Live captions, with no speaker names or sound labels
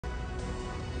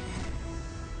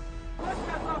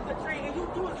and you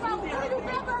doing Bro, what are you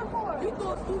grabbing her for? You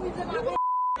doing stoobies in my You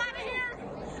out of here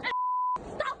and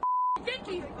stop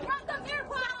Vicky. Run them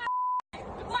earphones.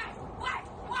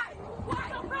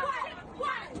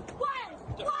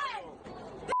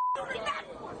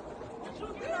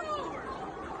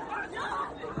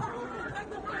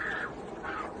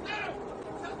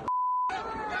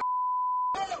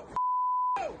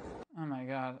 Oh my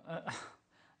God.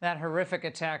 That horrific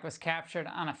attack was captured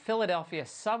on a Philadelphia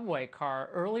subway car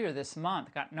earlier this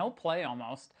month. Got no play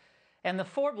almost. And the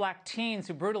 4 black teens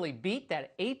who brutally beat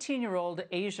that 18-year-old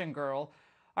Asian girl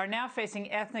are now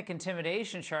facing ethnic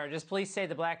intimidation charges. Police say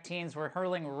the black teens were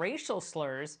hurling racial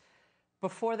slurs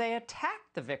before they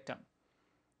attacked the victim.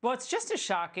 Well, it's just as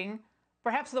shocking,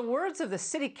 perhaps, the words of the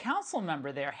city council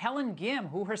member there, Helen Gim,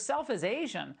 who herself is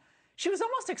Asian. She was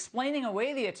almost explaining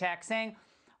away the attack, saying,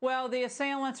 well, the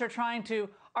assailants are trying to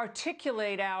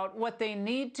articulate out what they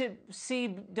need to see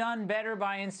done better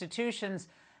by institutions,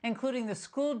 including the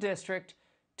school district,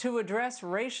 to address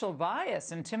racial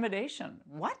bias, intimidation.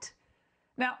 What?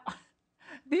 Now,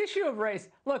 the issue of race,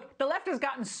 look, the left has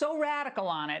gotten so radical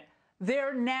on it,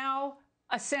 they're now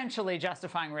essentially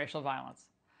justifying racial violence.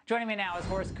 Joining me now is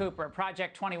Horace Cooper,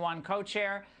 Project 21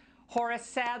 co-chair. Horace,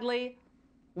 sadly,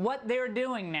 what they're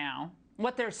doing now,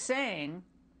 what they're saying,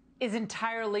 is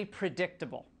entirely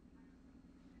predictable.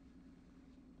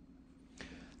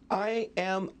 I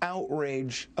am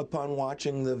outraged upon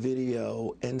watching the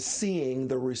video and seeing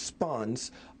the response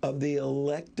of the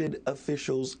elected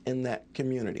officials in that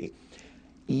community.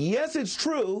 Yes, it's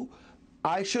true,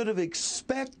 I should have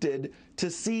expected to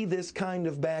see this kind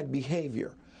of bad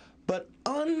behavior. But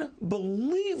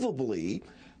unbelievably,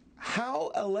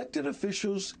 how elected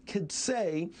officials could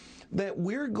say that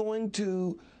we're going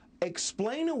to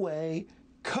explain away,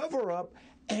 cover up,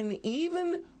 and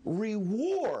even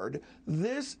reward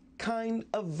this kind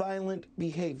of violent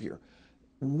behavior.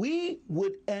 We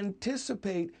would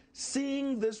anticipate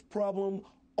seeing this problem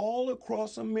all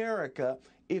across America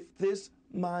if this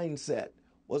mindset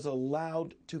was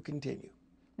allowed to continue.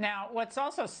 Now, what's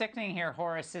also sickening here,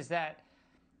 Horace, is that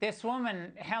this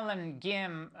woman, Helen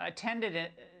Gim, attended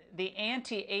the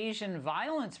anti-Asian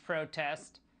violence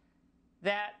protest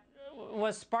that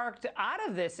was sparked out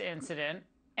of this incident,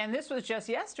 and this was just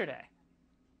yesterday.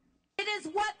 It is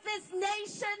what this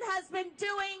nation has been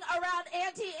doing around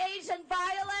anti-Asian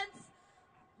violence,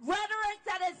 rhetoric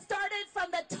that has started from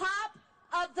the top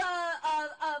of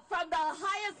from the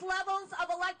highest levels of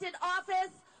elected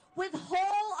office, with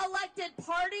whole elected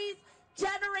parties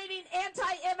generating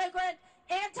anti-immigrant,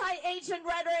 anti-Asian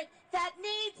rhetoric that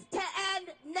needs to end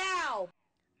now.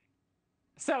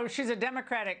 So she's a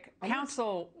Democratic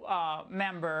council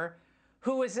member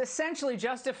who is essentially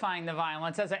justifying the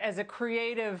violence as a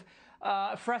creative,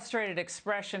 frustrated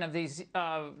expression of these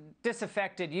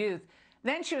disaffected youth.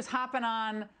 Then she was hopping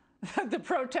on the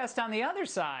protest on the other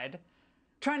side,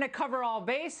 trying to cover all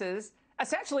bases,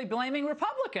 essentially blaming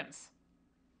Republicans.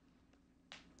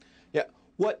 Yeah,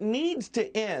 what needs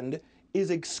to end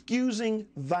is excusing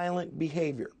violent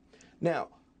behavior. Now,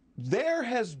 there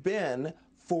has been,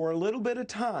 for a little bit of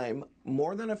time,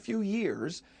 more than a few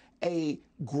years, a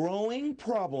growing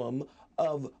problem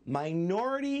of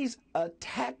minorities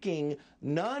attacking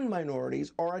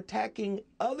non-minorities or attacking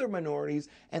other minorities,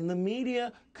 and the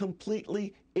media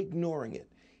completely ignoring it.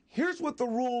 Here's what the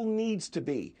rule needs to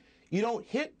be. You don't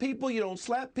hit people, you don't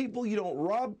slap people, you don't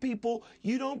rob people,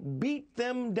 you don't beat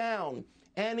them down.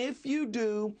 And if you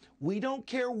do, we don't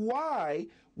care why,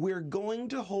 we're going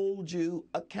to hold you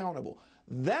accountable.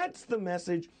 That's the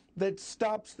message that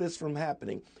stops this from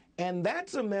happening. And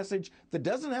that's a message that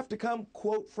doesn't have to come,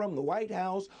 quote, from the White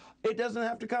House. It doesn't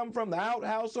have to come from the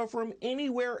outhouse or from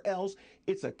anywhere else.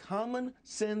 It's a common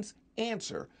sense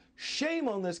answer. Shame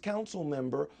on this council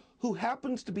member who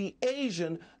happens to be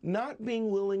Asian, not being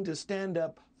willing to stand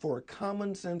up for a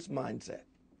common sense mindset.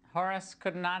 Horace,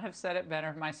 could not have said it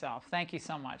better myself. Thank you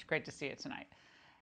so much. Great to see you tonight.